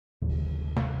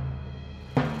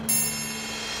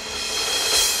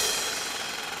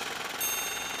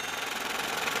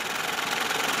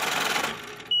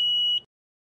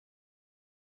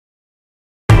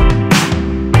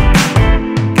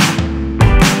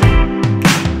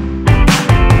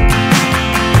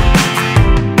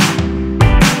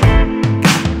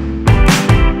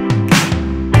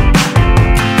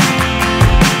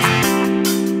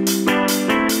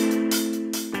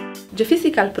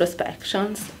Vertical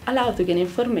prospections allow to gain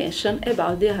information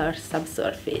about the Earth's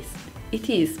subsurface. It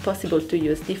is possible to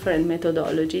use different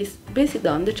methodologies based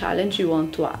on the challenge you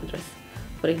want to address.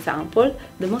 For example,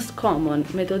 the most common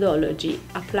methodology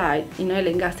applied in oil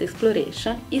and gas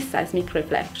exploration is seismic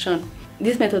reflection.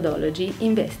 This methodology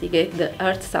investigates the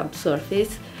Earth's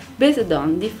subsurface based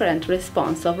on different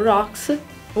response of rocks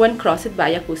when crossed by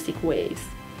acoustic waves.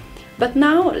 But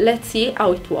now let's see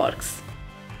how it works.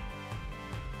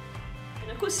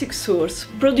 An acoustic source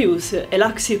produces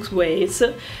acoustic waves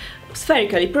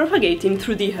spherically propagating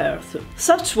through the Earth.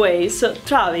 Such waves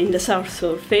travel in the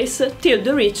subsurface till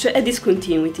they reach a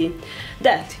discontinuity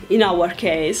that, in our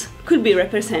case, could be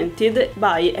represented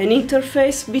by an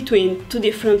interface between two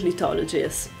different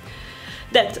lithologies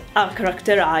that are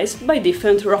characterized by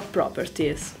different rock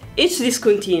properties. Each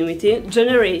discontinuity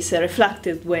generates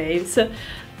reflected waves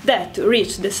that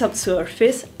reach the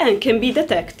subsurface and can be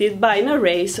detected by an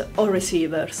array of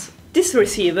receivers. These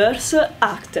receivers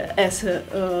act as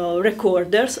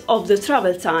recorders of the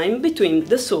travel time between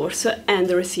the source and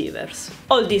the receivers.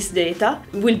 All this data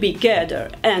will be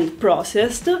gathered and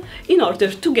processed in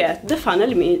order to get the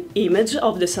final image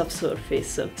of the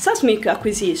subsurface. Seismic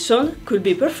acquisition could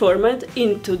be performed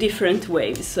in two different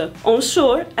ways,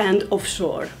 onshore and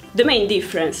offshore. The main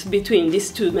difference between these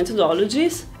two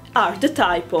methodologies are the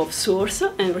type of source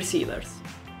and receivers.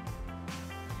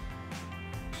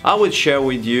 I will share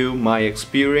with you my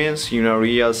experience in a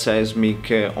real seismic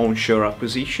onshore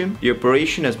acquisition. The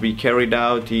operation has been carried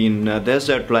out in a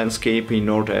desert landscape in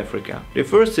North Africa. The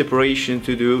first operation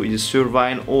to do is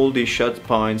survey all the shot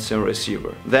points and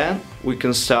receiver. Then we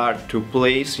can start to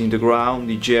place in the ground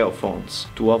the geophones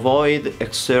to avoid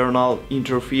external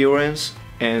interference,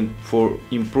 and for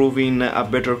improving a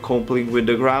better coupling with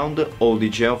the ground, all the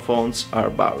geophones are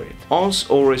buried. Once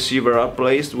all receivers are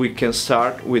placed, we can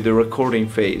start with the recording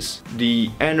phase.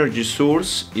 The energy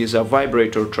source is a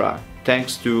vibrator track,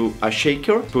 thanks to a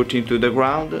shaker put into the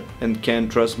ground and can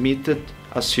transmit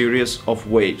a series of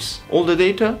waves. All the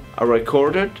data are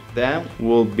recorded, then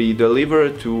will be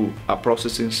delivered to a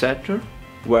processing center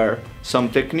where some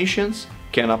technicians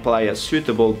can apply a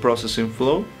suitable processing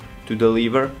flow to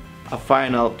deliver a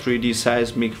final 3D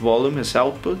seismic volume as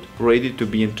output, ready to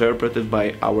be interpreted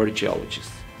by our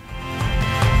geologists.